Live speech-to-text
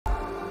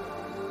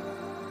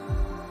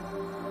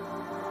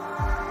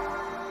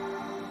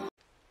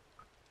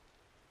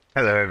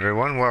Hello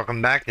everyone,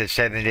 welcome back to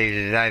 7 Days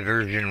to Die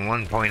version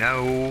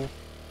 1.0.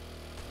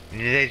 In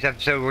today's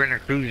episode we're going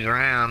to cruise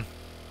around.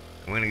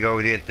 We're going to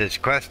go get this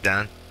quest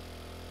done.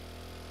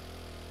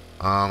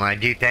 I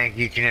do thank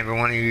each and every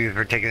one of you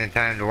for taking the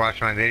time to watch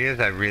my videos.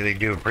 I really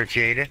do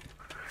appreciate it.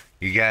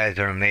 You guys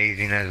are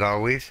amazing as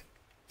always.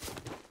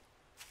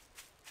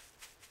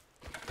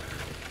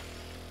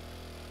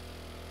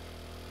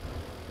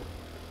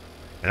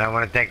 And I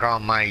want to thank all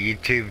my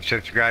YouTube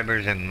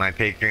subscribers and my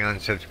Patreon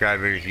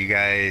subscribers. You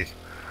guys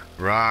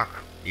rock.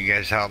 You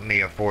guys help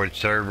me afford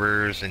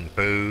servers and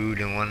food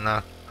and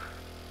whatnot.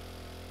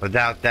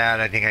 Without that,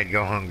 I think I'd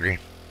go hungry.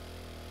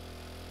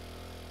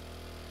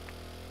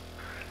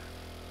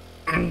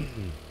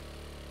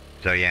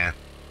 So yeah.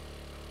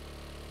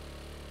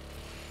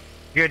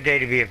 Good day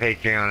to be a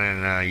Patreon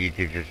and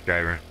YouTube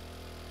subscriber.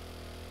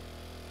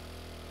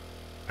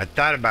 I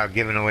thought about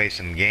giving away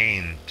some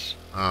games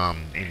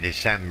in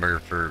December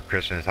for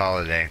Christmas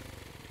holiday.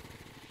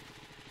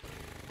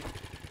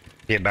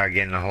 See about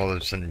getting a hold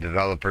of some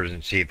developers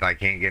and see if I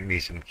can't get me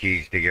some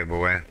keys to give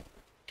away.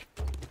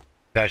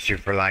 Especially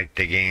for like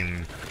the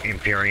game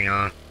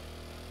Empyrean.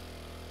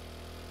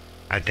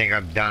 I think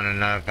I've done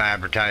enough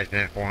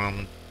advertisement for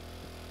them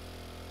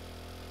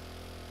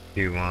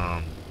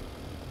to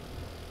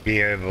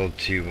be able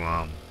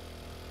to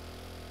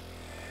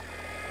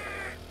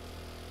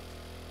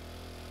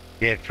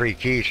get free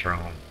keys from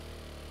them.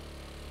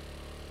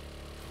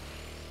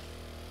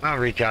 I'll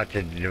reach out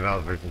to the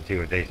developers and see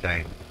what they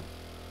say.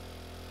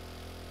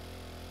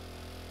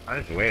 Oh,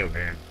 this is way over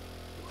here.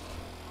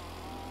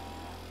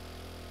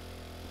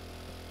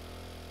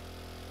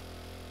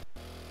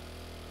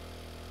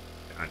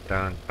 Dun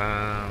dun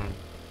dun.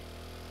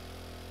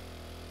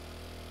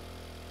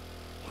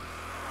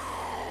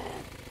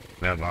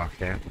 Mailbox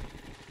here.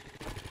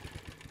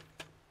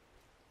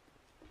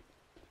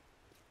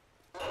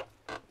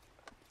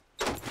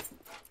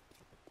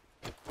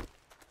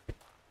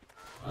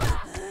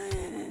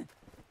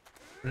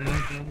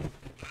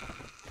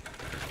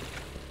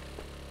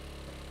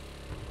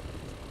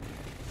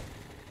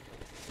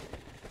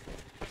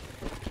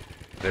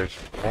 There's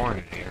corn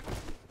in here.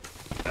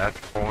 That's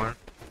corn.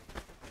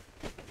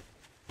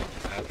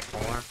 That's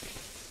corn.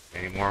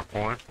 Any more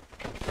corn?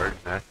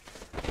 Bird's nest.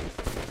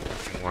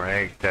 Any more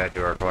eggs to add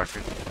to our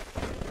collection?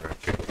 Or a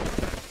chicken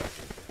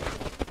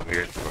nest.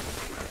 Weird.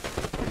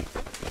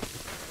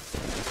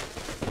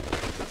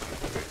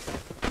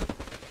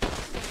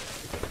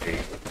 See.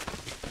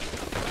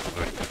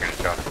 We're gonna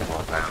chop them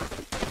all down.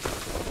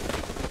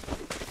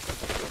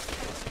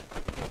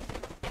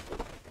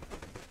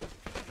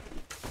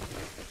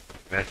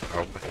 That's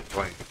open and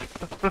swing.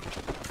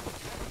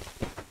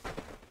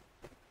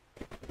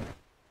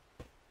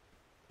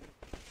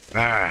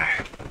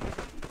 Alright.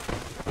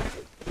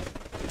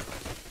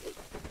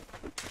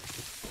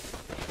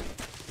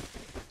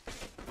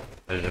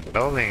 There's a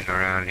building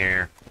around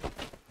here.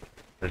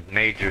 The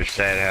major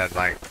said had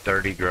like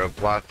 30 grow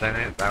plots in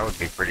it. That would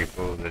be pretty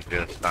cool to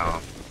just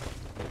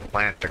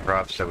plant the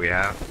crops that we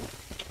have.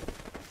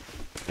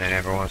 Then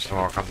every once in a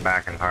while come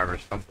back and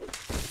harvest them.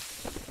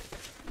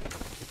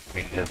 I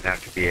mean, it doesn't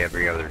have to be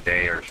every other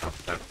day or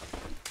something.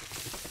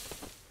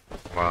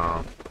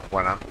 Well,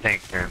 what I'm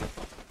thinking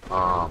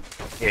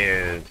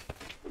is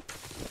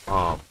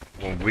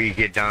when we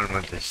get done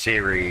with the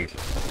series,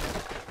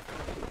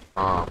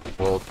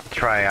 we'll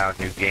try out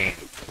new games.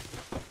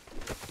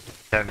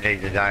 7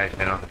 Days to Die has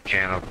been on the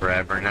channel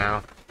forever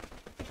now.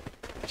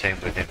 Same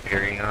with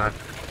Empyrean.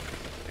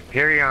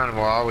 Empyrean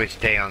will always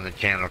stay on the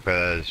channel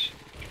because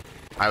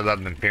I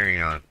love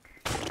Empyrean.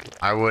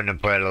 I wouldn't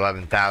have put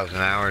 11,000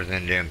 hours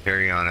into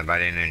Empyrean if I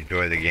didn't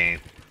enjoy the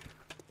game.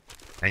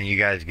 And you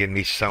guys give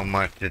me so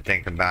much to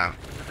think about.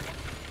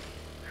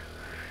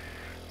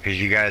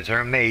 Because you guys are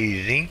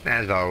amazing,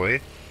 as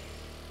always.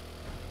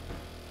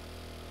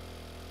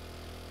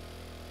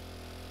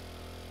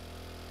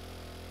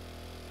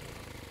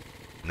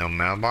 No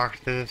mailbox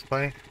to this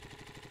place?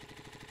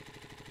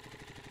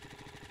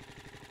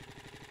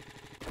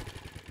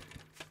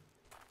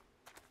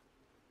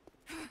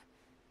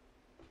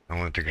 I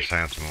went to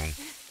chrysanthemum.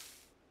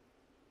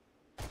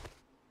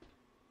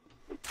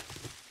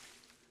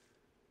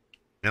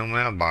 No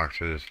mailbox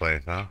to this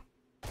place, huh?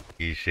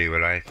 You see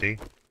what I see?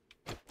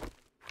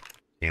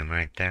 See him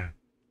right there?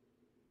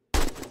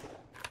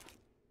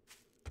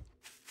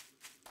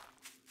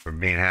 For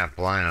being half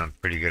blind, I'm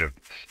pretty good at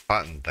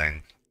spotting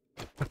things.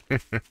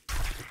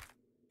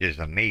 Just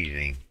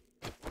amazing.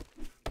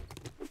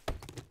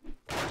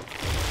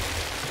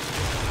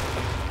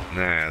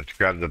 Now, let's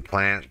grab the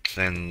plants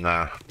and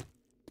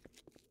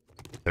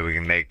so we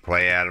can make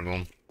clay out of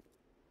them.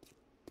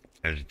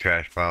 There's a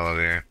trash pile over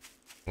here.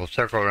 We'll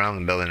circle around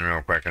the building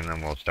real quick and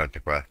then we'll start the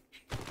quest.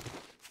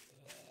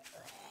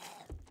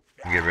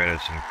 Get rid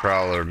of some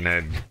crawlers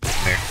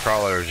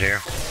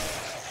here.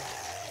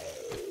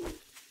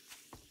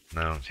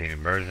 I don't see any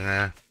birds in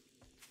there.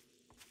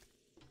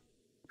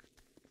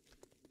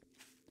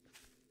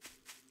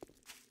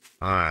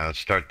 Alright, let's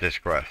start this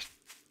quest.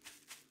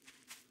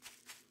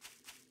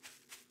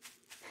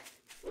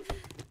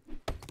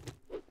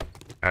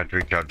 I have to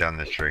reach out down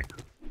this tree.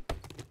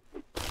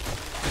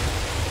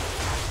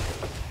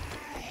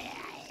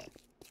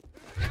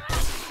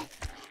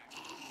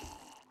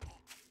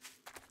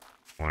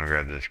 I want to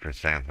grab this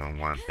chrysanthemum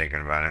while I'm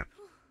thinking about it.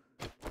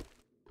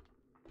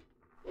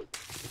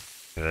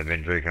 Because I've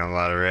been drinking a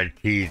lot of red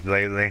teas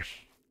lately.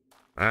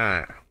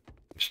 Alright,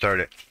 start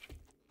it.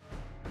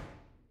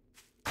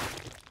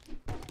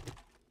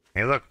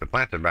 Hey look, the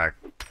plants are back.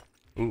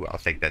 Ooh, I'll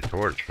take that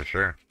torch for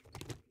sure.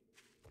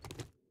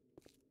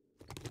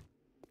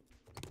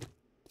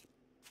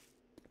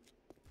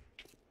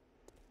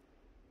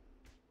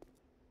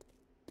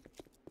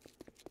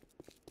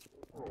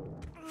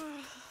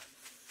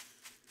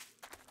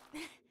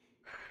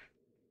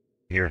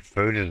 Your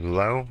food is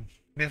low?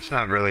 It's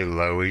not really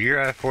low. You're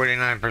at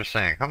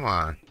 49%. Come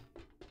on.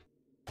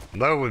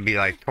 Low would be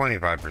like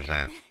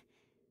 25%.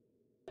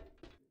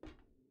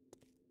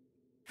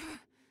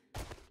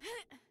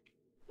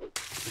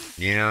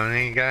 You know what I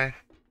mean, guys?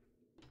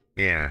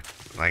 Yeah,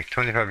 like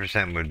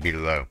 25% would be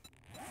low.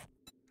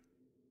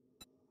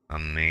 I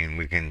mean,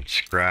 we can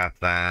scrap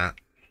that.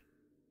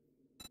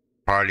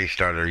 Party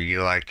starter.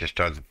 You like to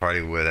start the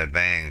party with a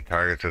bang.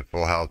 Targets with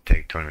full health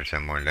take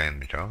 20% more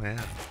damage. Oh,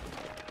 yeah.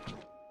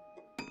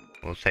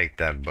 We'll take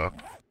that book.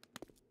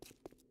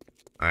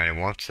 Alright, it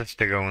wants us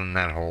to go in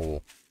that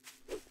hole.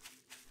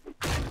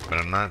 But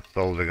I'm not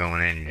sold to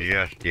going in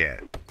just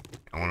yet.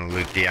 I want to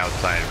loot the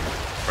outside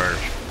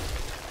first.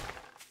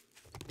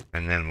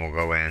 And then we'll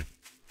go in.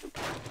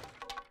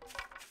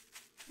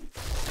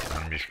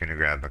 I'm just gonna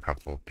grab a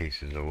couple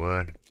pieces of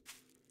wood.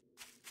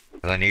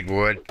 'Cause I need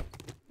wood.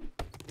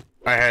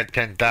 I had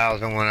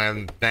 10,000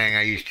 when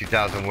I used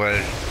 2,000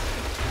 wood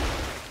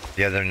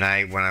the other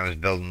night when I was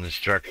building the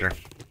structure.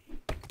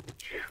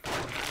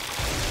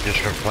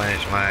 Just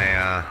replenish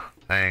my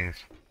things.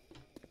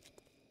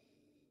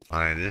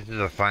 Alright, this is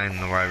a find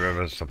the right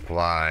river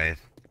supplies.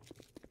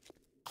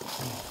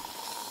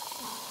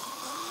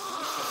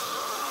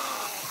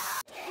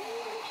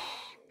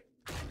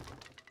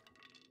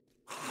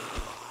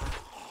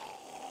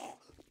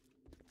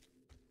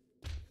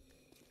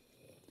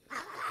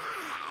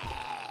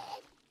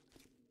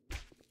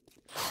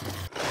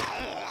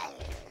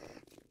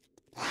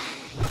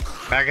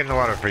 Back in the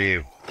water for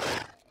you.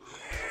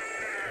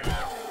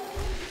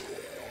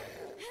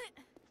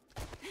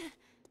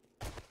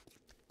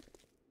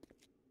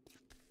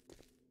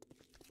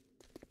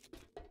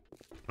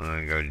 I'm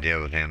gonna go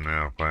deal with him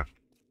real quick.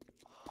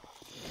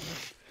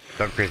 What's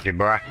up, Christy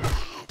boy?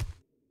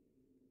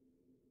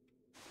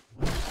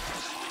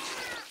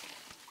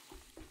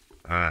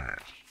 Alright.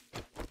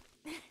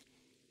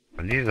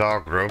 Are these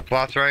all growth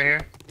plots right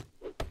here?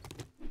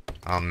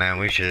 Oh man,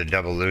 we should have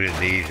double looted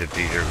these if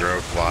these are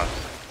growth plots.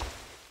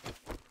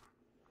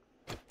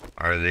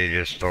 Or are they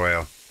just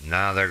soil?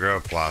 No, they're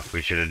growth plots.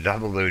 We should have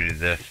double looted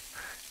this.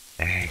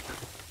 Dang.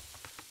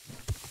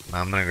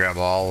 I'm gonna grab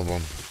all of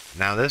them.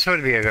 Now this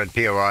would be a good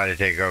POI to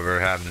take over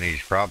having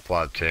these crop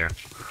plots here.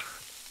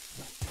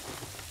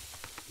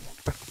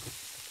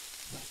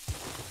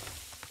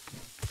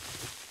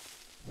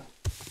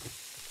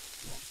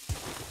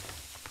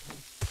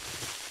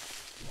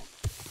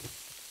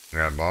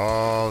 Grab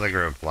all the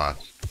growth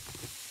plots.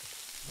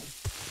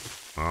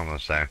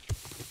 Almost there.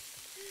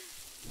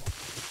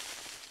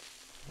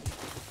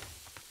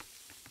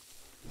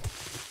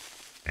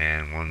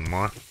 And one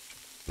more.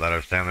 Let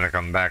our stamina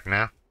come back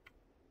now.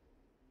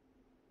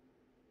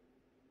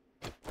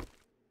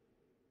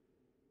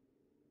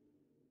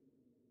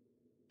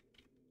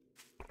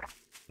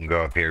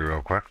 Go up here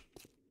real quick.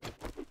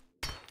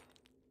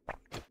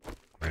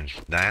 Rinse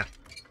that.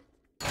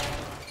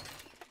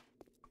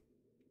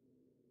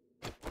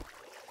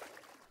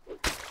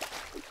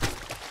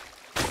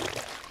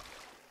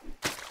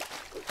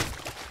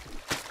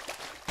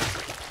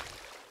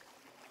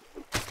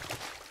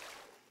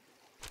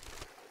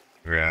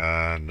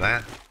 Grab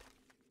that.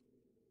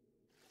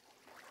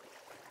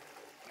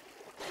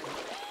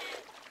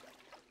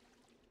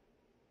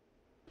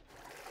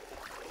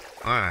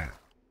 Alright.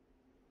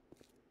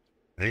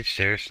 Are these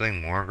seriously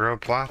more grow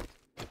plots?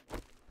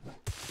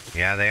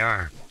 Yeah, they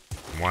are.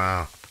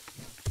 Wow.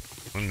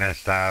 We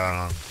missed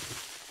out on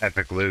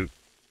epic loot.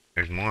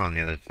 There's more on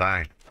the other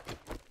side.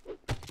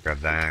 Grab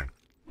that.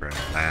 Grab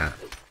that.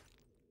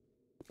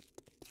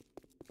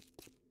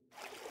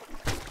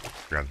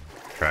 Grab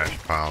the trash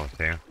piles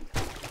here.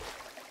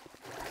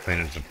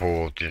 Clean up the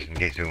pool just in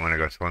case we want to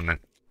go swimming.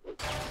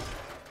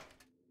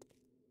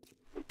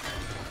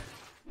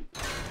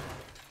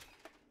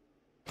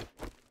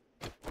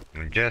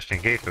 And just in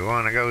case we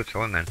want to go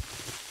swimming.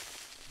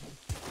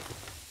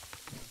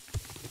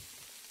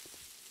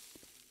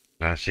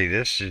 Now see,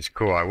 this is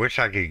cool. I wish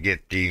I could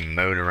get the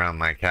moat around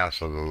my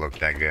castle to look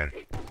that good.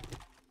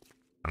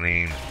 I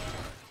mean,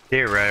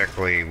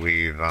 theoretically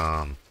we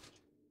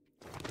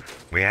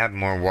have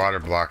more water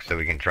blocks that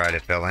we can try to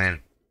fill in.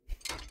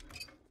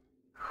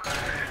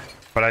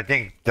 But I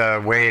think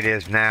the way it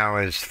is now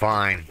is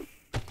fine.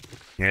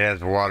 It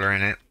has water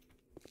in it.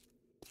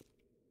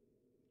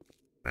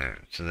 There,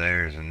 so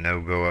there's a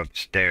no-go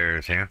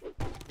upstairs here.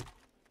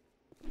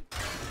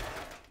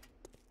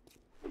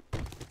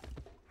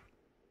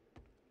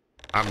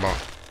 Eyeball.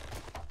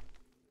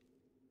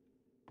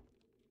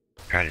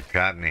 Try to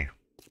trap me.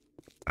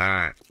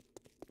 Alright.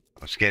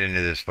 Let's get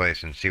into this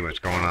place and see what's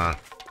going on.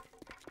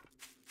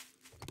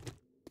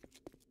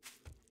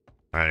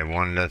 Alright, it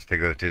wanted us to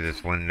go through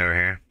this window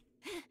here.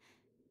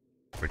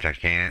 Which I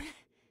can't.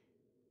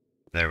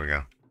 There we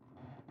go.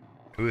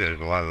 Ooh, there's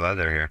a lot of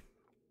leather here.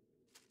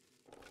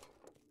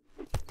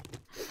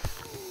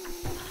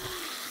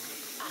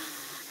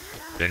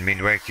 Didn't mean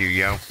to wake you,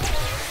 yo.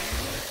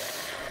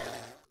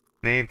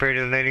 Hey,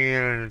 pretty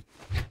lady.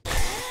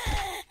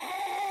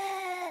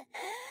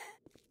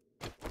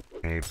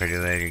 Hey, pretty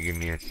lady, give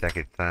me a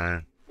second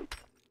sign.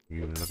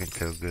 You looking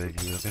so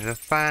good, you looking so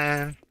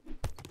fine.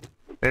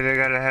 Baby, I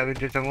gotta have it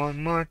just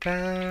one more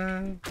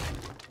time.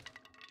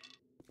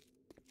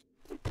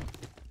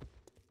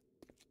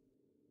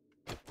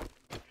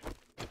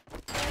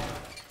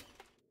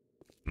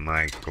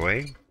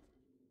 Microwave.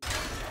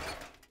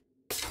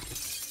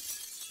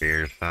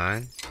 Beer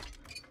sign.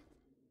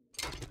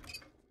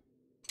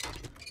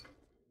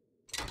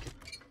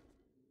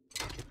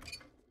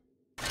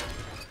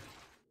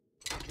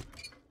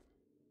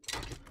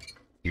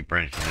 Keep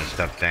wrenching this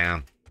stuff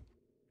down.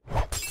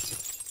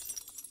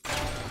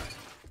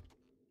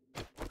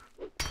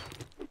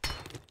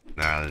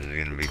 Nah, this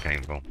is gonna be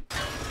painful.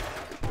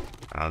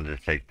 I'll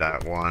just take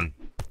that one.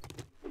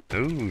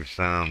 Ooh,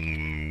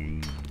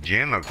 some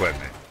gym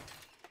equipment.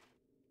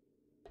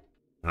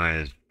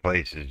 Alright, this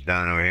place is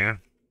done over here.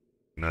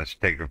 Let's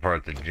take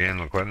apart the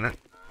gym equipment.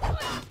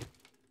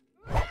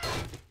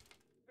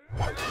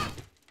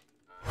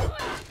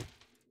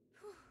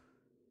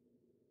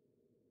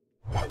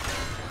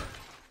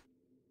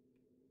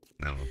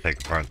 Then we'll take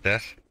apart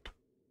this.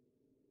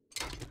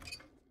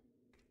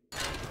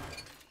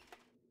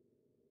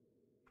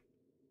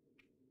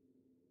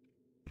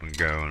 We'll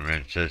go and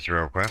rinse this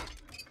real quick.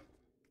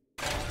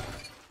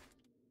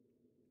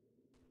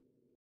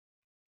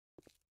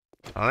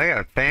 Oh, they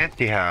got a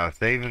fancy house.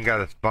 They even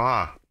got a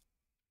spa.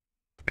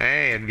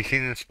 Hey, have you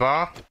seen the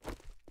spa?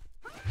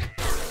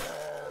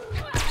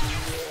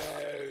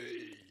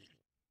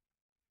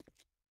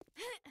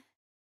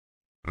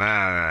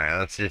 Alright,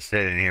 let's just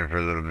sit in here for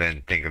a little bit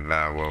and think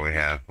about what we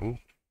have. Ooh.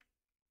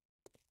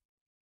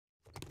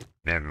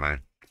 Never mind.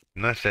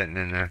 I'm not sitting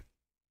in there.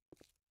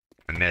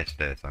 I missed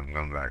this. I'm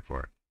going back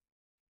for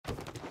it.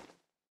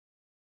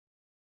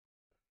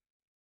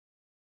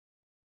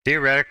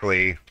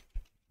 Theoretically,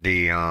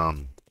 the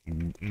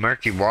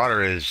murky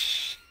water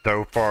is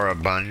so far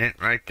abundant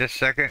right this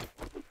second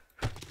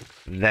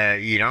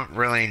that you don't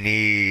really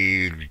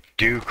need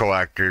dew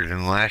collectors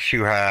unless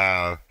you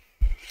have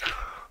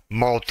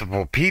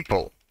multiple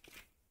people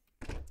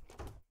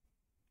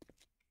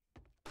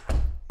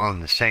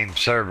on the same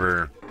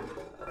server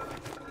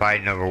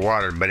fighting over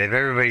water. But if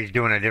everybody's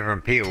doing a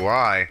different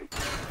POI,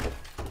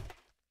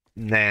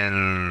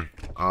 then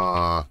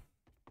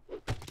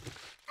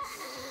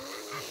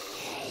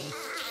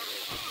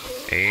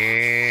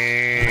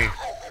hey,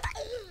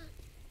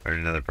 there's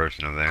another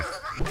person over there.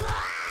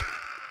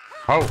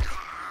 Oh,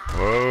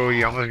 whoa,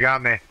 you almost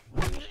got me.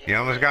 You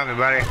almost got me,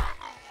 buddy.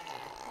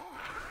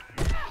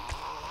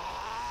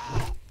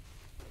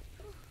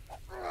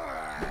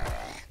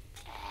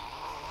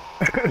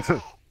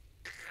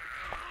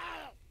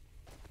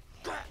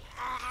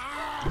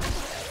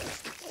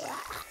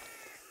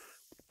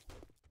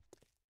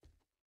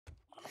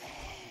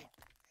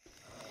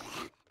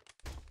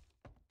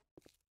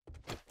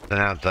 An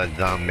outside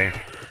zombie.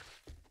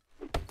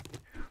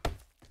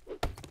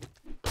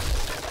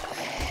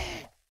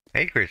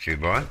 Hey, Chrissy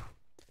boy.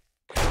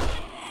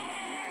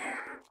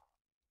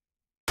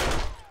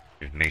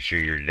 Just make sure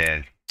you're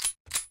dead.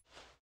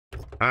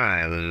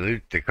 Alright, let's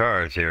loot the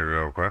cars here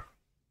real quick.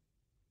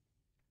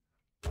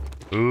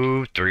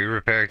 Ooh, 3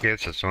 repair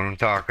kits, that's what I'm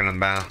talking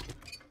about.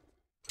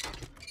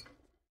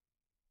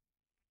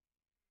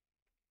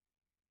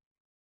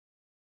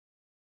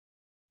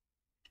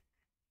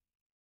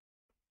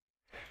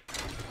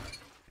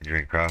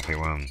 Drink coffee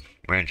while I'm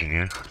wrenching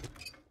here.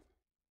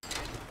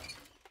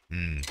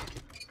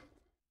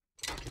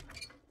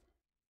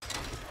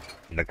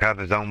 The cup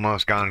is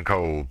almost gone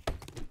cold.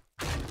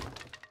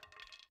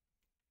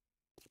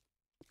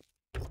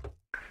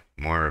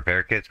 More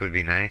repair kits would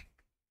be nice.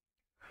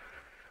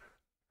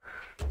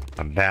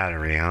 A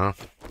battery, huh?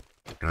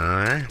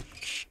 Alright.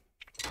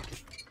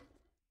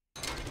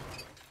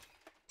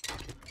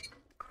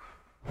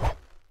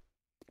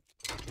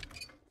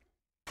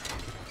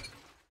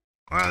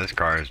 Wow, this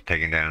car is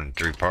taken down in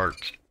 3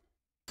 parts.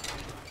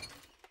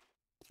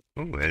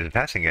 Ooh, there's a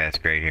passing gas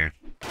crate here.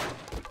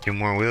 2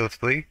 more wheels,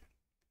 please.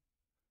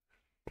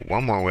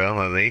 1 more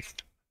wheel, at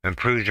least.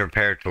 Improves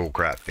repair tool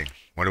crafting.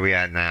 What are we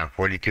at now?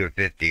 42 of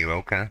 50,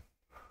 okay.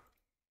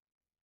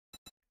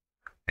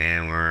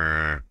 And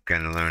we're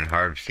gonna learn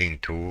harvesting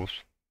tools.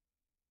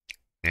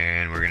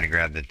 And we're gonna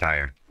grab the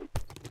tire.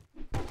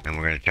 And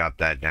we're gonna chop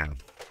that down.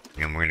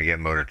 And we're gonna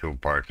get motor tool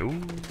parts.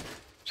 Ooh,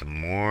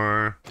 some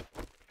more.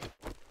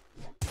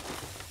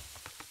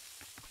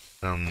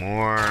 Some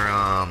more,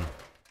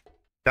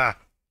 stuff.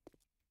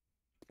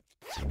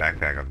 Some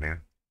backpack up there.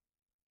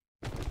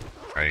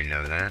 Already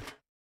know that.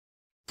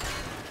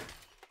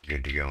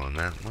 Good to go on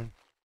that one.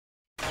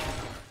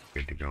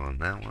 Good to go on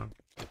that one.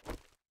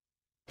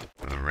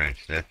 I'm gonna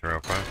wrench this real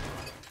quick.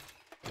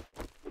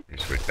 And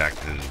switch back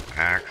to the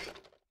axe.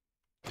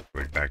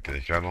 Switch back to the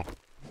shovel.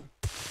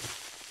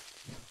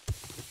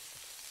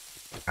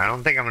 I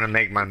don't think I'm gonna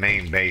make my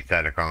main base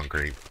out of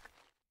concrete.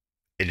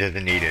 It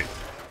doesn't need it.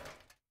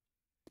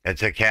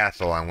 It's a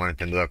castle. I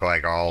want it to look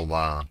like all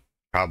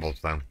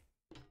cobblestone.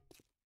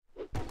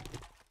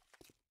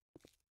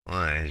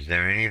 What, is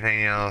there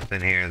anything else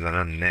in here that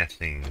I'm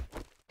missing?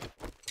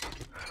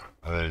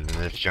 Other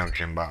than this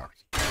junction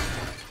box.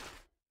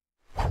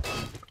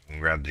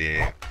 Grab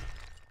the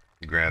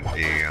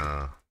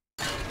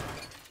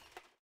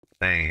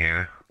thing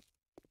here.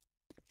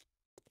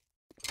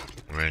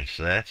 Wrench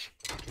this.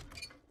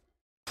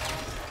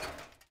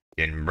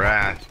 Getting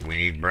brass. We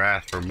need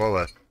brass for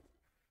bullets.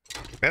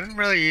 We haven't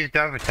really used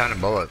up a ton of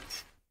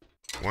bullets.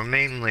 We're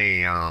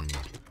mainly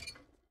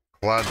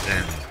clubs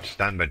and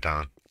stun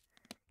baton.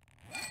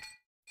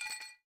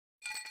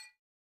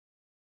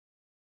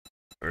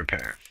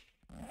 Repair.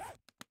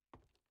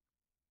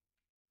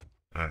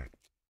 Alright.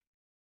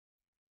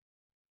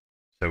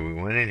 So we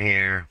went in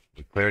here,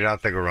 we cleared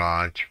out the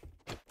garage.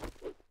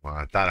 Well,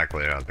 I thought I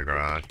cleared out the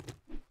garage.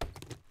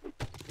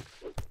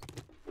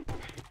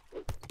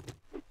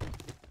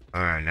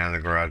 Alright, now the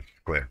garage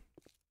is clear.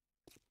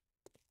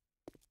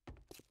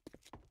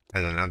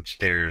 Has an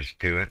upstairs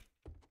to it.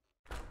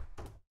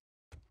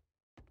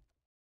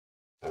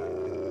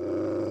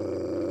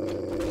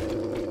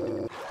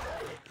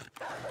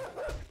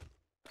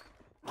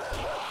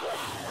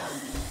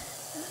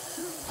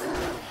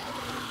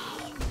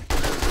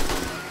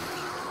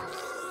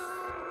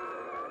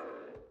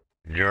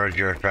 George,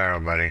 you're a pharaoh,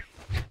 buddy.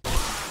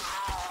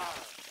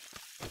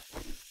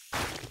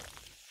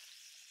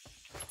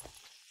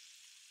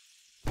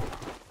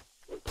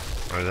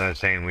 Or was I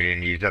saying we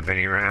didn't use up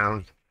any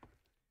rounds?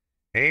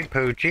 Hey,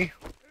 Poochie.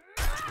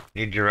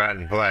 Need your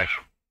rotten flesh.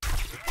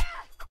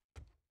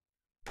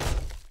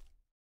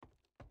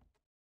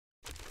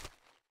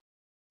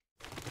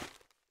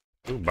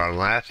 Ooh,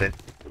 bottle acid.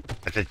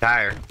 That's a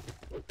tire.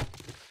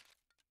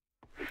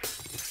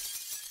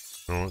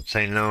 Don't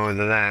say no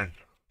to that.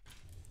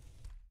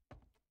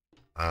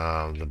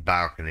 The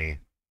balcony.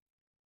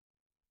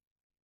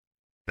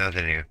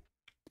 Nothing here.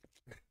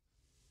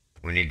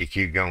 We need to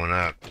keep going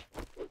up.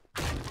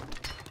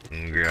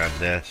 And grab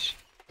this.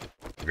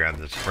 Grab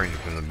the spring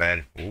from the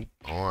bed. Ooh,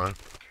 hold on.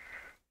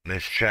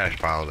 Missed trash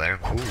pile there.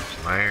 Ooh,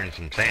 some iron and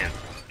some sand.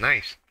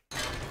 Nice.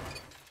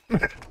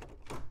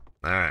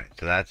 Alright,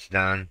 so that's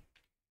done.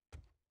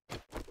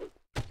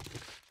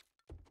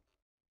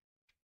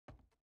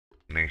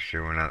 Make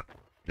sure we're not...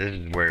 This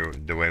is where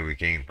the way we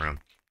came from.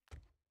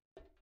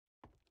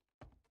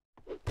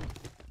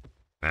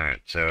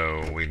 Alright,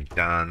 so we've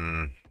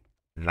done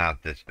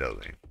not this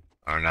building.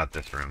 Or not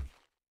this room.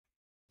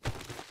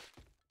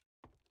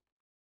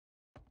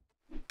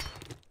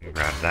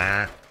 Grab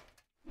that.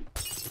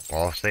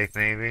 Wall safe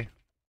maybe.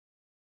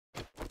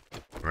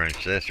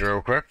 Wrench this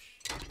real quick.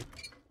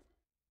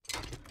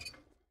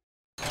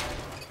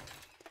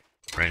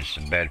 Wrench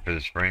the bed for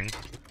the spring.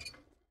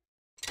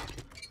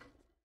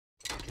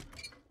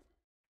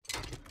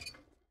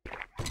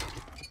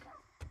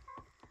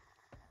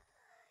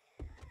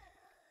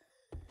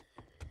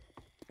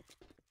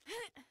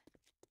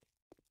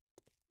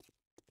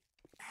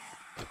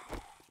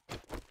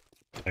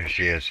 There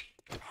she is.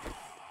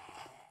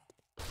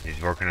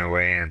 She's working her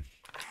way in.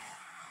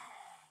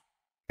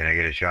 Can I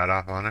get a shot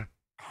off on her?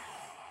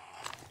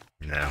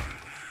 No.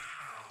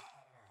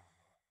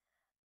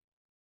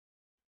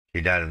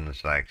 She died in the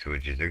spikes,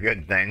 which is a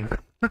good thing.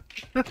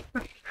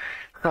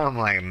 I'm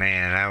like,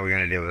 man, how are we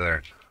gonna deal with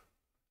her?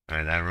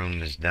 Alright, that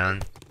room is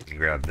done.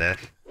 Grab this.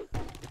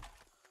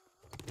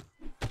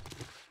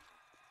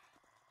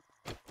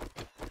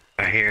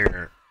 I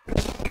hear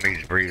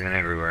zombies breathing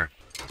everywhere.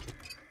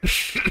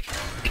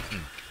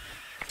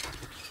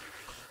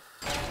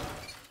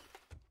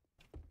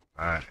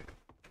 Alright.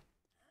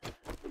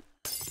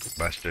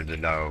 Buster the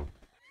dog.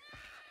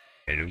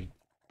 Hello.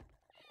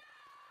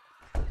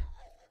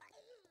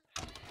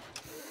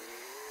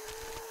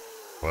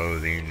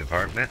 Clothing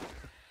department.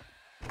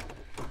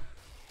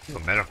 Ooh, a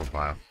medical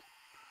file.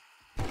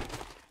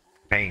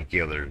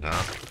 Painkillers,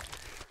 huh?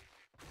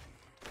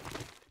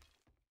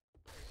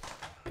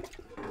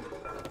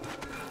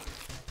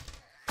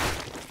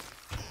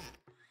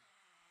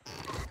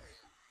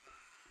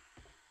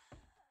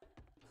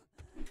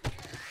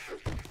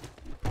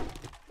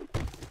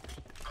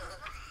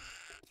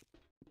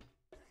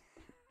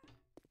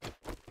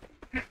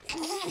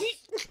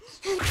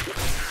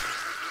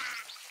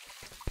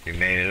 We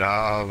made it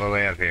all the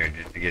way up here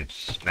just to get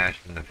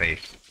smashed in the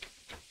face.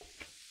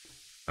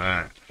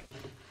 Alright.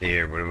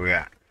 Here, what do we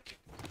got?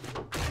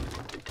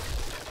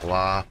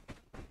 Claw.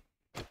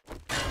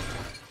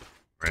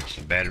 Rinse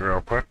the bed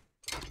real quick.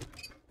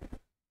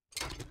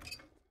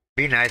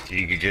 Be nice if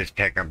you could just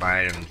pick up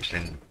items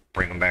and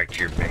bring them back to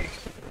your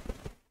base.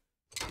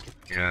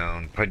 You know,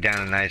 and put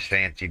down a nice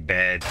fancy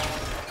bed.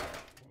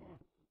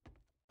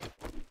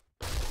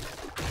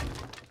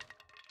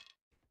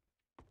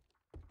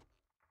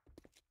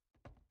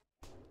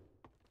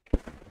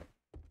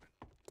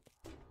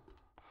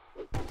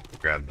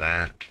 Grab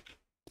that.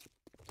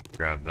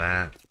 Grab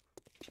that.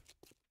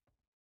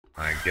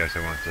 I guess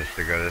it wants us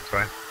to go this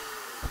way.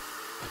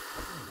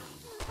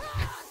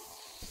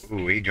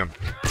 Ooh, he jumped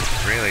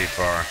really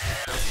far.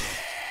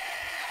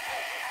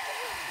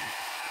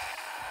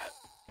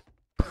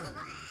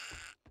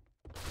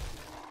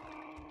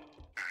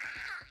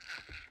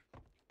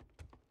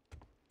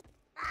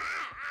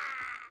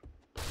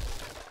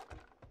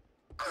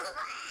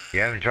 You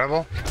having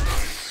trouble?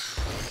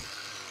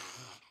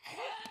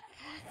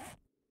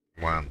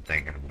 While I'm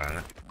thinking about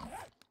it.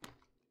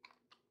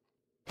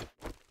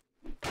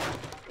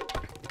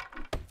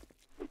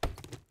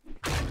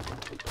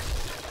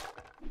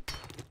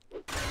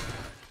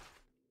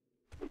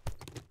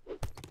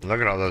 Look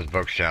at all those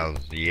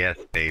bookshelves. Yes,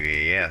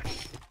 baby,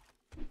 yes.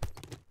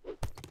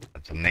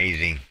 That's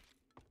amazing.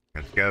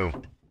 Let's go.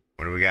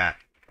 What do we got?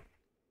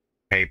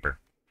 Paper.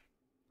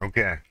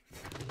 Okay.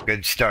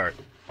 Good start.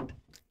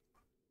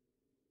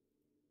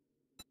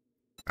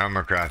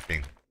 Armor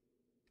crafting.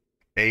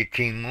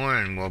 18 more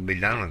and we'll be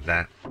done with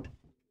that.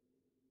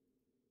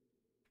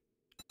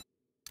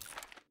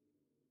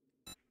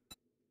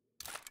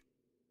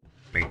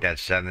 Make that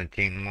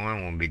 17 more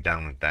and we'll be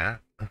done with that.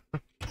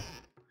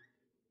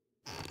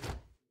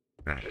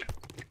 Right.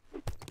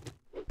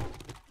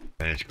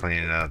 Finish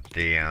cleaning up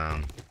the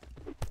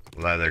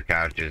leather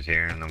couches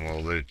here and then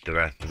we'll loot the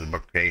rest of the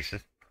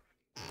bookcases.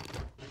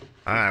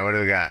 Alright, what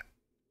do we got?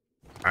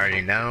 I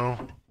already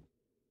know.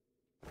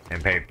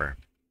 And paper.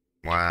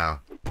 Wow.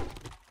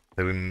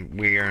 So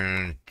we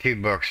earned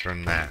 2 books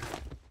from that.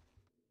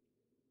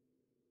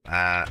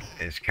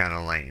 It's kind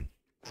of lame.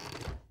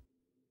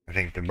 I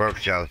think the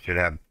bookshelf should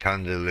have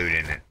tons of loot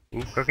in it.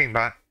 Ooh, cooking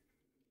pot.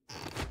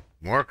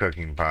 More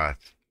cooking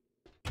pots.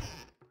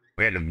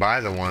 We had to buy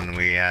the one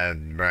we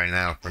had right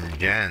now from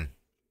Jen.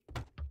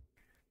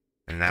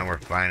 And now we're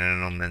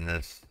finding them in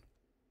this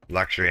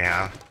luxury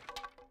house.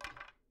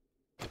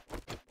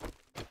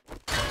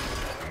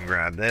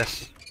 Grab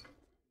this.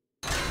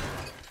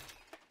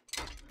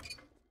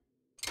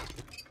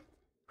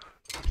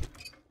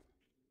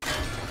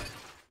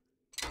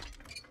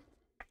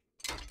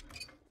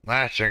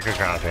 Last drink of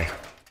coffee.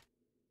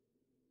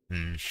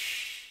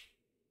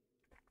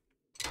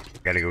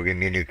 Gotta go get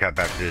me a new cup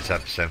after this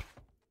episode.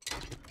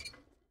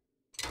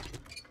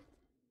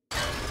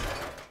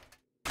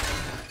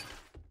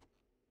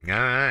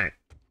 Alright.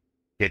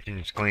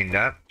 Kitchen's cleaned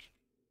up.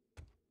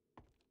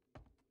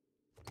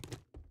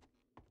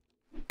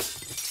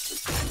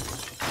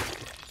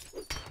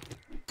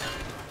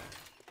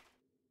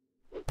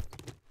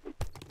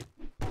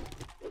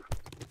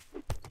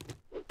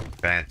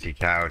 Fancy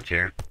couch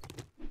here.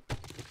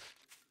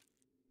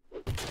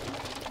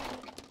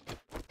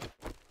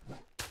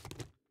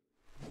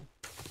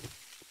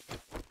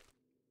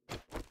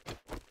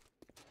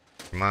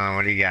 Come on,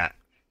 what do you got?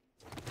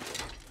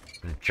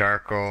 Some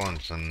charcoal and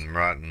some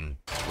rotten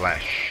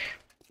flesh.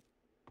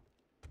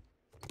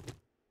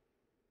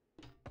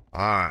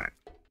 Alright.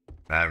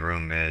 That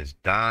room is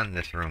done.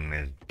 This room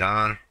is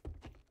done.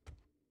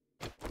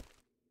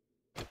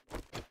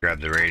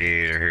 Grab the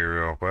radiator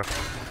here real quick.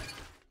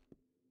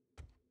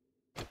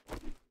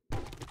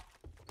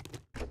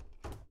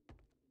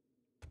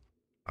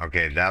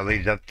 Okay, that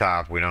leads up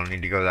top. We don't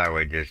need to go that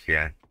way just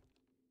yet.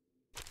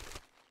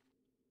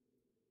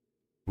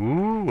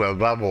 Ooh, a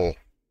level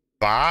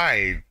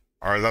 5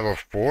 or level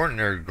 4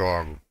 nerd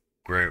dog.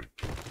 Great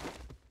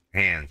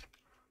hands.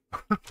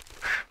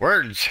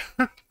 Words.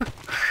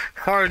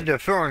 Hard to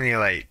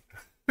formulate.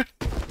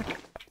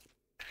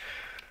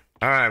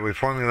 Alright, we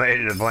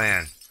formulated a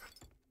plan.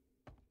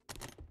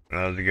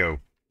 Let's go.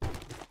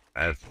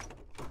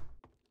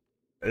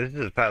 This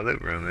is a fat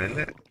loot room, isn't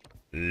it?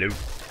 Loot.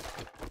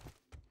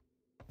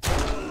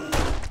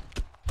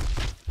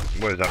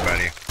 What is up,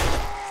 buddy?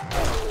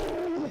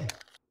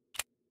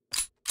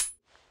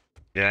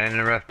 Did I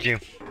interrupt you?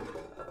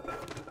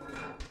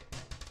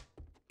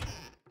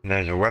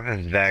 There's a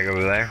weapons bag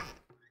over there.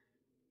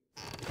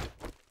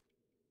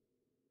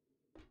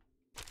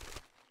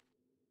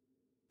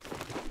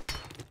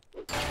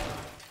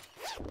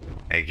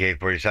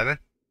 AK-47.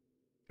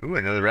 Ooh,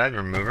 another rad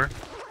remover.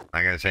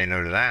 I gotta say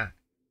no to that.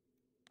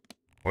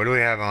 What do we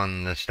have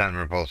on the stun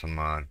repulsor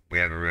mod? We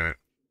have a...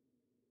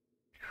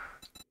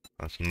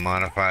 Let's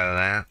modify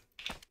that.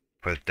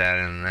 Put that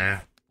in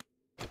there.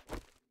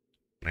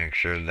 Make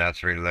sure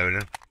that's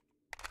reloaded.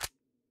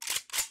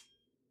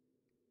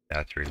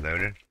 That's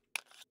reloaded.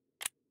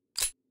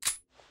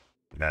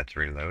 That's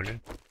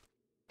reloaded.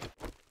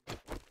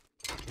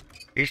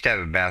 Used to have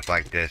a bath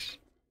like this.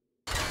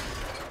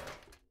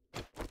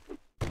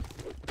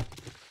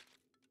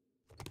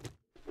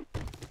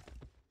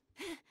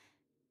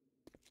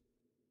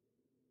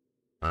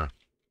 Huh.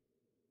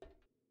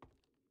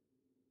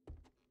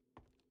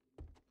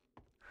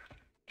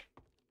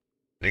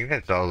 I think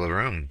that's all the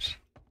rooms.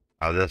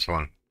 Oh, this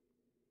one.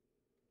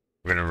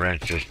 We're gonna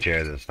wrench this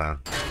chair this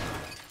time.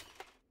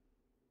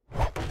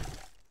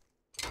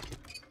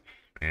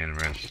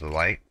 And wrench the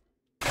light.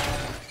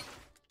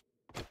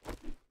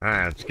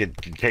 Alright, let's get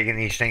to taking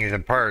these things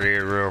apart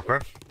here real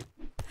quick.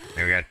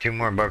 We got 2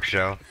 more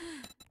bookshelves.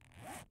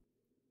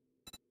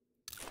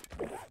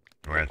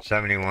 We're at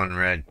 71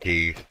 red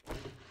teeth.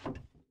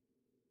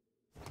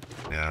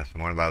 Yeah,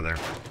 some more leather.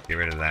 Get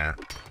rid of that.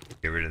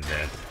 Get rid of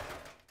this.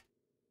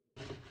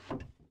 I'm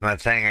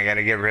not saying I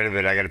gotta get rid of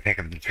it. I gotta pick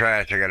up the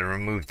trash. I gotta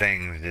remove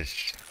things.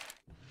 It's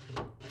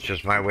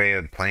just my way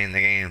of playing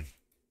the game.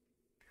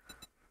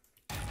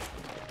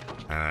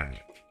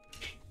 Alright.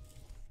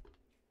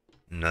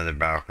 Another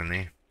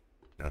balcony.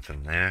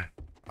 Nothing there.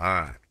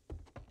 Alright.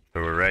 So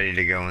we're ready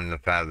to go in the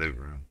fat loot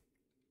room.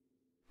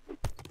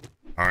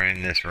 Or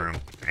in this room.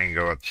 And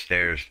go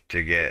upstairs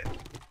to get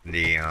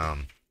the,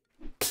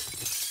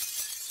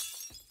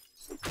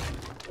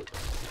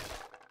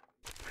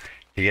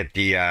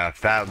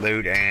 fat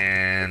loot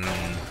and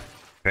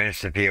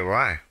finish the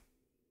POI.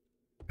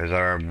 Because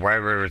our White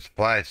River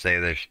supplies say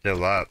they're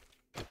still up.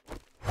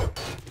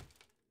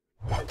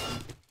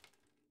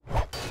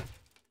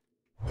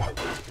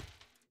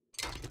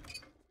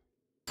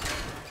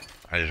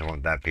 I just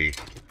want that piece.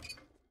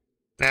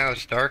 Now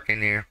it's dark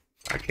in here.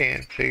 I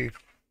can't see.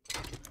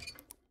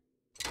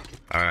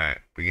 Alright,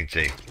 we can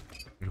see.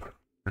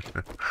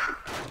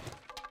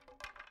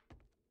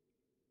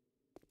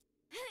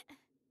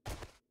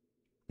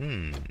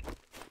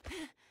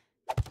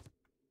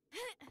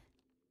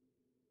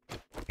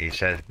 He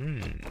says,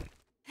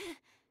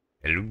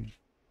 Hello.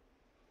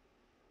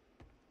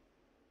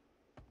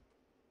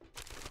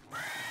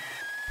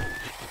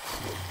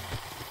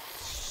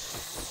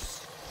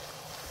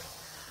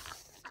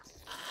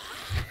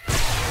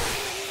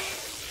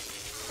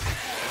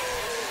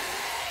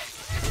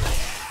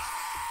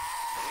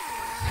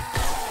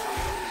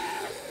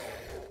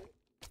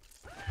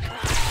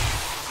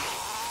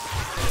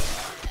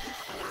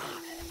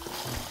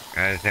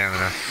 Got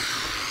stamina.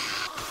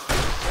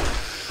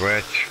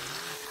 Switch.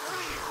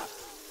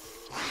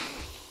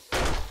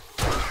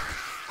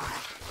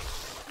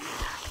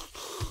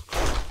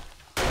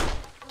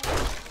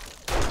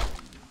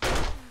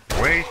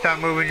 Wait, stop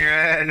moving your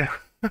head.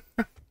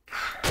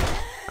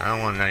 I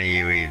don't want none of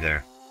you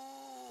either.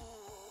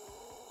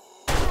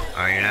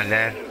 Oh, you're not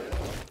dead?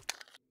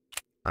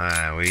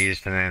 Alright, we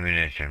used some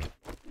ammunition.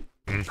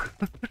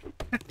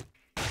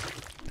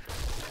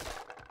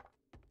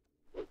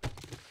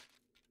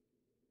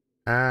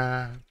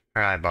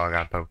 Her eyeball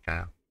got poked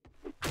out.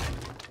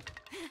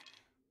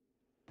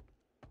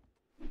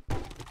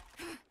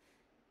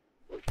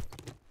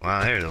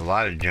 Wow, there's a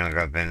lot of junk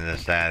up in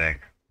this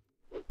attic.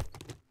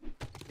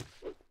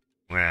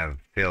 We're gonna have a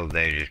field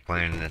day just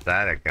cleaning this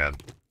attic up.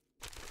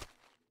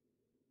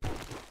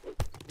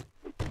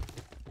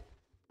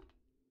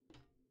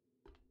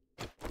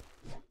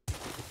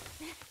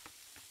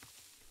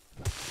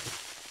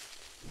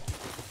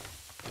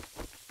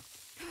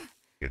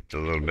 Get a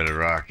little bit of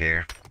rock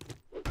here.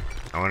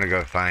 I want to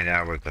go find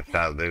out what the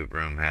fat loot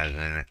room has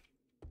in it.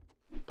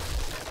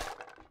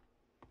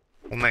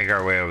 We'll make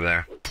our way over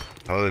there.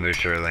 Slowly but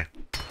surely.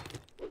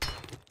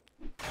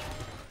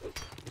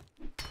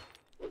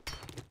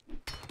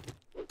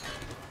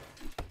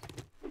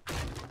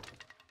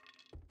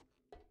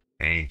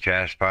 Any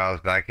trash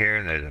piles back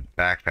here? There's a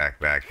backpack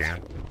back here.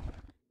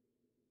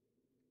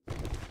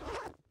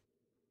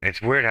 It's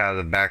weird how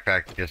the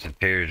backpack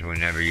disappears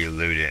whenever you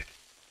loot it.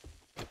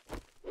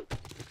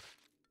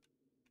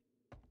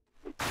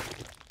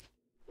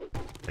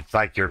 It's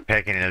like you're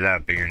picking it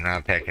up, but you're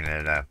not picking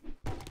it up.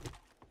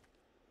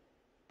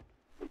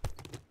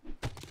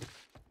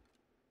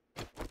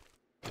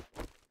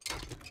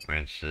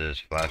 Rinse this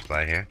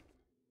flashlight here.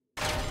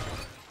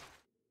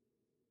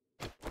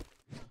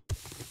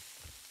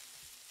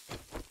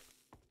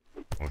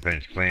 We'll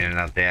finish cleaning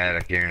up the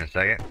attic here in a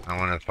second. I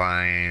want to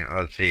find,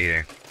 let's see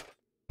here.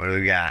 What do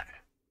we got?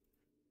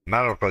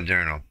 Medical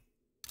journal.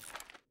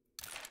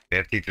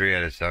 53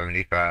 out of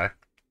 75.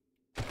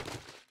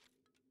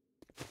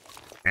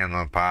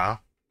 Ammo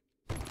pile.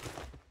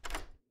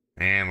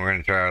 And we're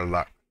gonna try our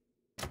luck.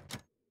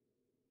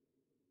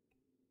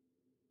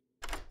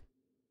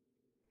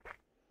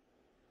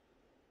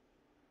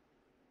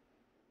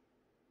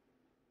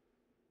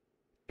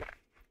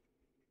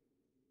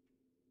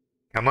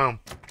 Come on.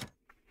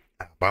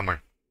 Bummer.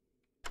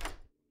 I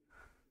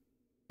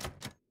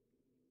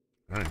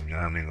don't even know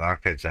how many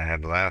lockpicks I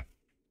have left.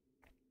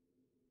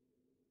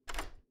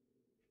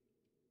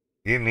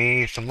 Give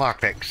me some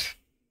lockpicks.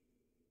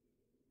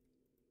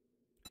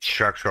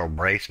 Structural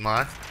brace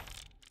mod.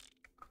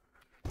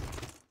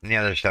 And the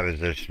other stuff is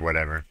just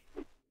whatever.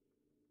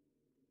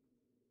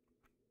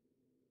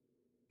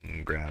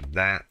 Grab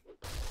that.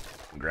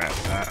 Grab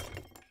that.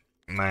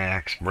 My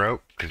axe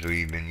broke because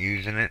we've been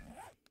using it.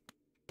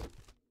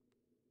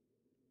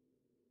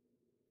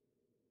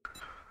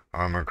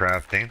 Armor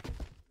crafting.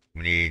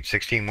 We need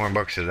 16 more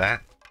books of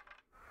that.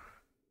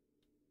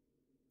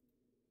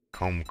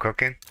 Home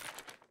cooking.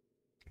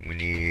 We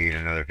need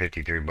another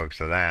 53 books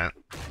of that.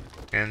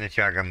 And the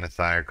shotgun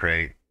messiah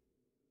crate.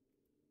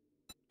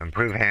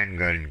 Improved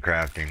handgun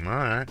crafting.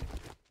 Alright.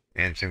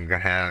 And some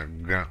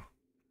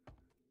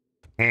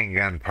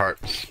handgun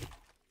parts.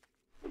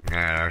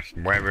 Alright, our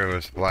White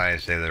River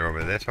supplies say they're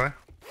over this way.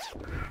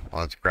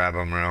 Let's grab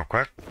them real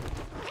quick.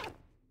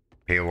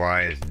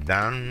 POI is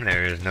done.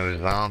 There is no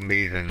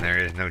zombies and there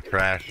is no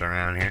trash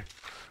around here.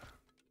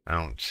 I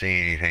don't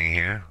see anything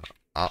here.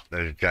 Oh,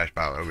 there's a trash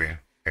pile over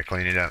here. Gotta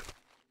clean it up.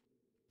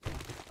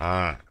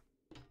 Alright.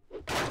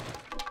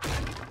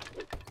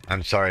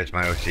 I'm sorry, it's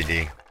my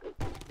OCD.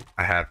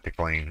 I have to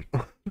clean.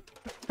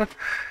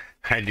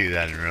 I do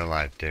that in real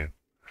life too.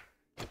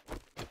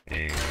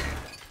 And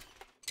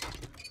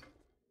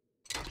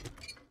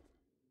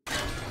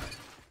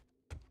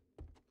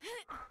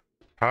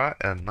part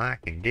of my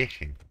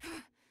condition.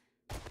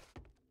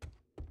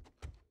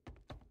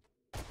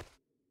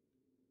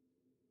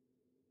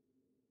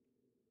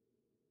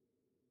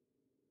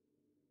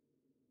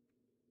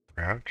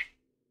 Crouch.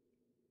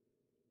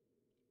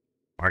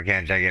 Why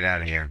can't I get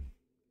out of here?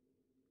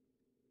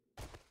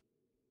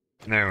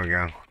 There we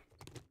go.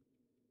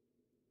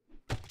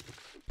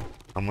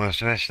 Almost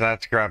finished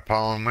that scrap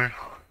polymer.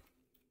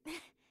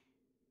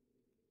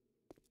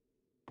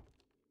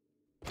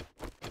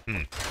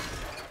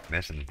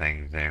 Missing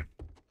things there.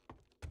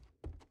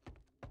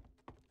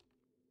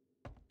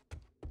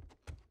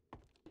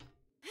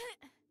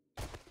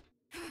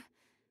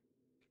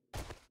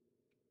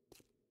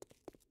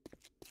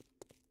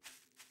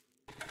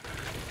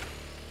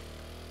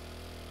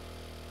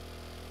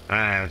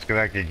 Alright, let's go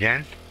back to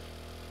Jen.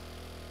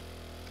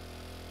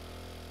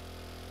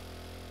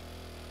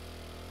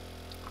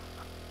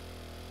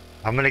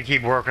 I'm gonna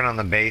keep working on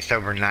the base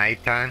over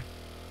night time.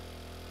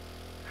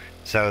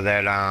 So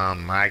that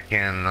I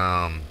can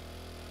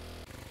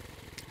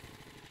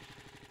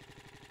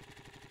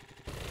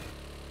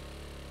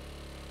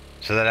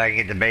so that I can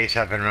get the base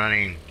up and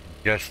running.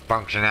 Just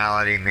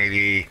functionality,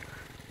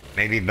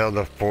 maybe build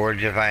a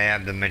forge if I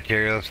have the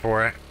materials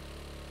for it.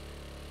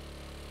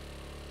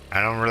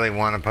 I don't really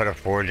want to put a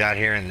forge out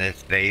here in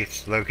this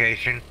base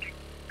location.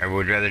 I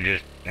would rather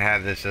just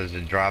have this as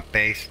a drop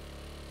base.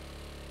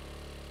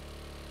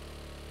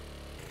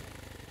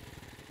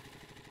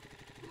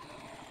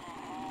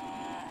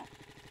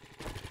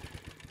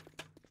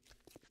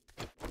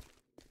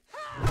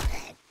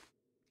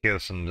 Kill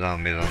some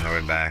zombies on the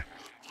way back.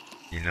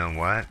 You know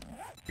what?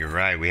 You're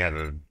right, we have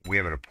a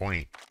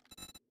point.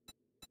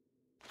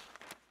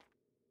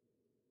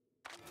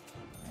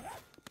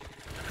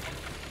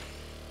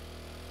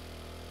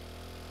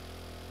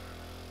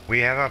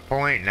 We have a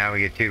point, now we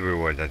get 2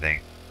 rewards, I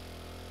think.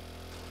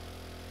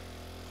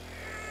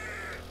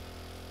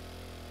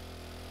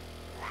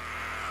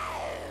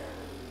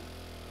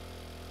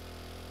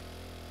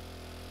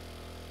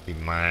 Keep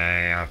my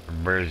eye out for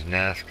bird's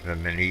nests, because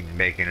I've been eating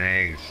bacon and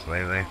eggs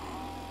lately.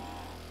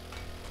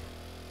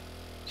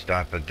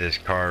 Stop at this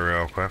car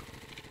real quick.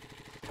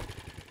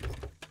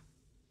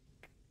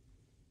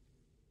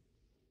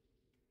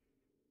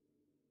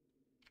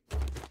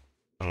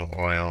 A little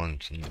oil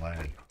and some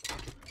lead.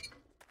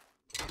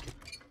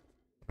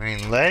 I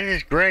mean, lead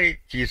is great.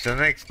 Use some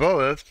next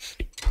bullets.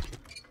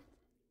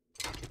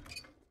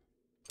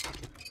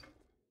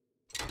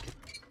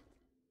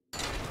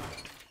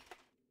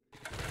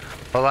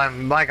 Well,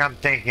 I'm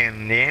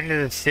thinking the end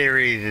of the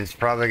series is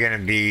probably gonna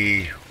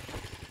be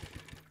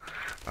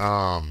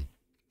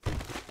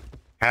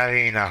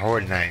having a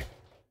horde night.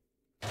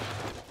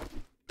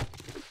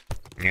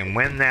 And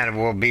when that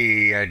will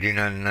be, I do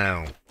not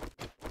know.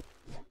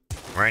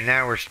 Right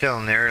now we're still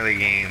in the early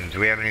games.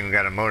 We haven't even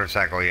got a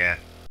motorcycle yet.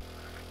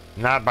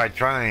 Not by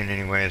trying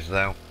anyways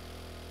though.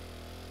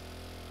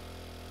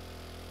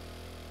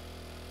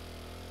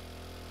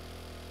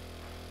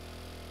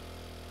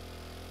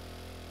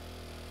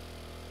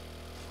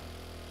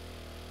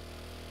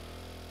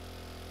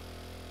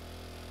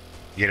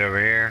 Get over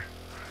here.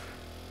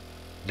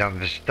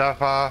 Dump the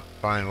stuff off.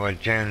 Find what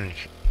Jen's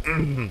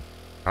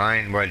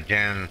find what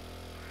Jen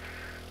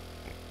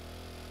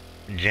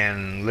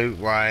loot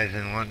wise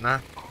and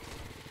whatnot.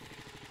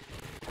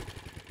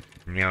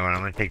 You know what,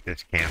 I'm gonna take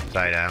this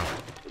campsite out.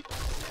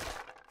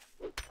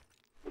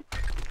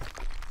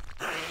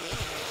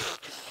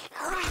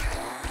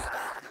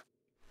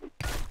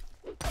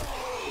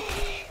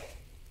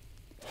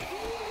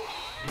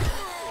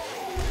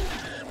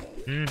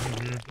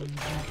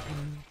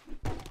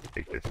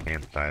 Take this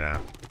campsite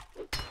out.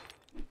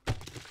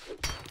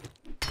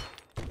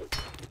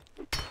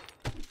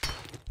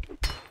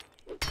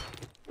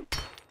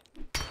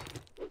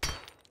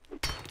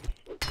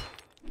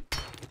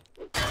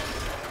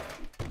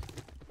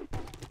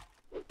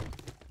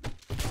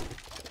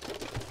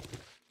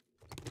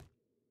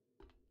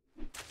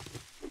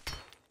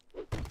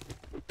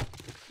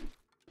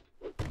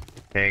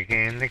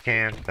 Taking the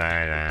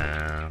campsite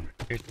out.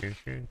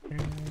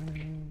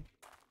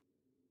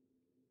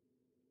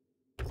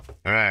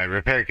 Alright,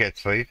 repair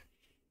kits, please.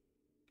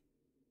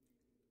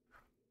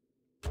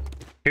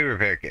 2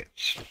 repair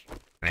kits.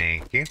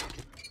 Thank you.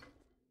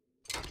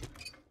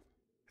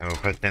 I will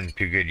put them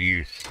to good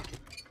use.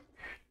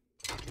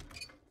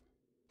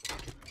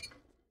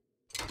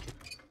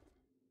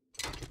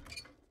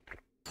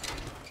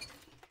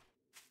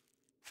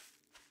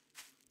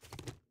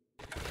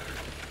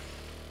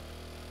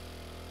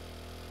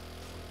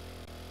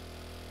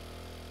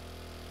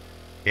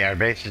 Yeah, our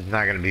base is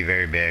not going to be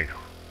very big.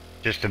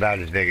 Just about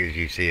as big as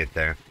you see it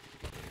there.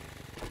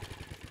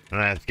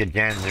 Let's get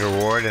Jen's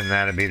reward, and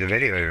that'll be the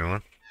video,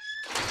 everyone.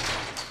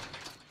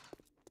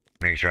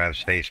 Make sure I have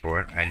space for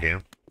it. I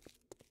do.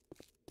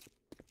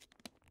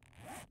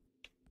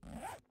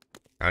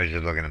 I was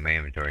just looking at my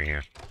inventory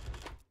here.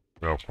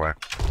 Real quick.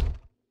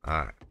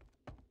 Alright.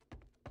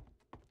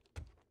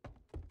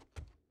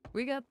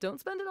 Don't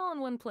spend it all in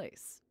one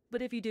place.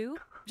 But if you do,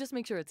 just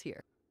make sure it's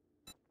here.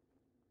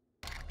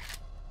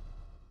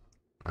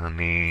 I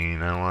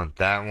mean, I want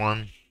that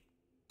one.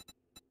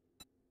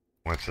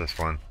 What's this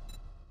one?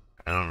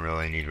 I don't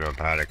really need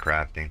robotic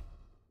crafting.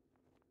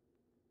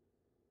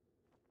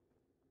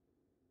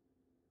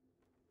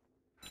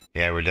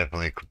 Yeah, we're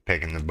definitely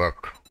picking the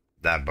book.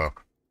 That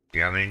book. Do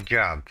you have any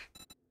jobs?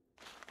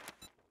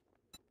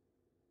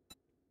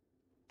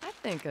 I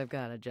think I've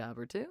got a job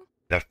or two.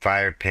 The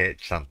fire pit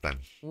something.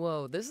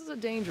 Whoa, this is a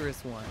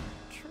dangerous one.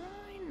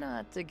 Try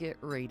not to get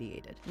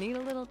radiated. Need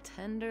a little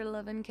tender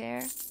loving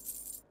care?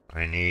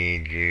 I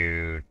need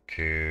you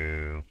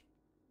to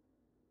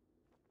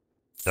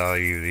sell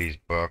you these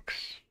books.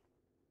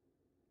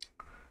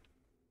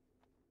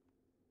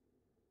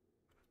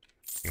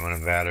 You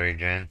want a battery,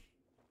 Jen?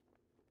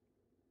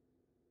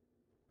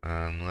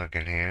 I'm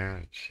looking here.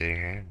 Let's see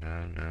here.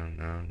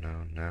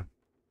 No.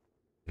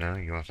 No,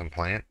 you want some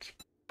plants?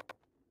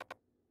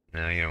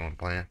 No, you don't want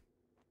plants?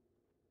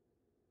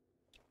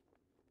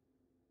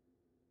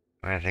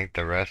 I think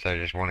the rest I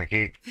just want to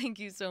keep. Thank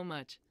you so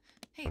much.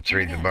 Hey, Let's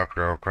read the book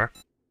real quick.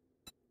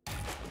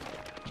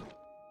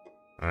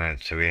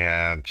 Alright, so we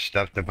have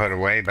stuff to put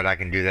away, but I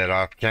can do that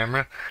off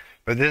camera.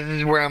 But this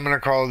is where I'm going to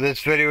call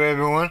this video,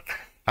 everyone.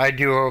 I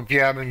do hope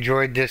you have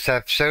enjoyed this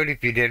episode.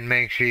 If you did,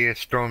 make sure you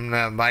storm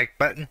that like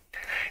button.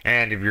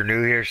 And if you're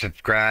new here,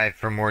 subscribe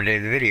for more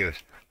daily videos.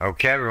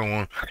 Okay,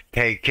 everyone,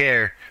 take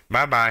care.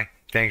 Bye-bye.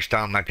 Thanks to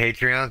all my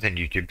Patreons and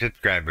YouTube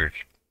subscribers.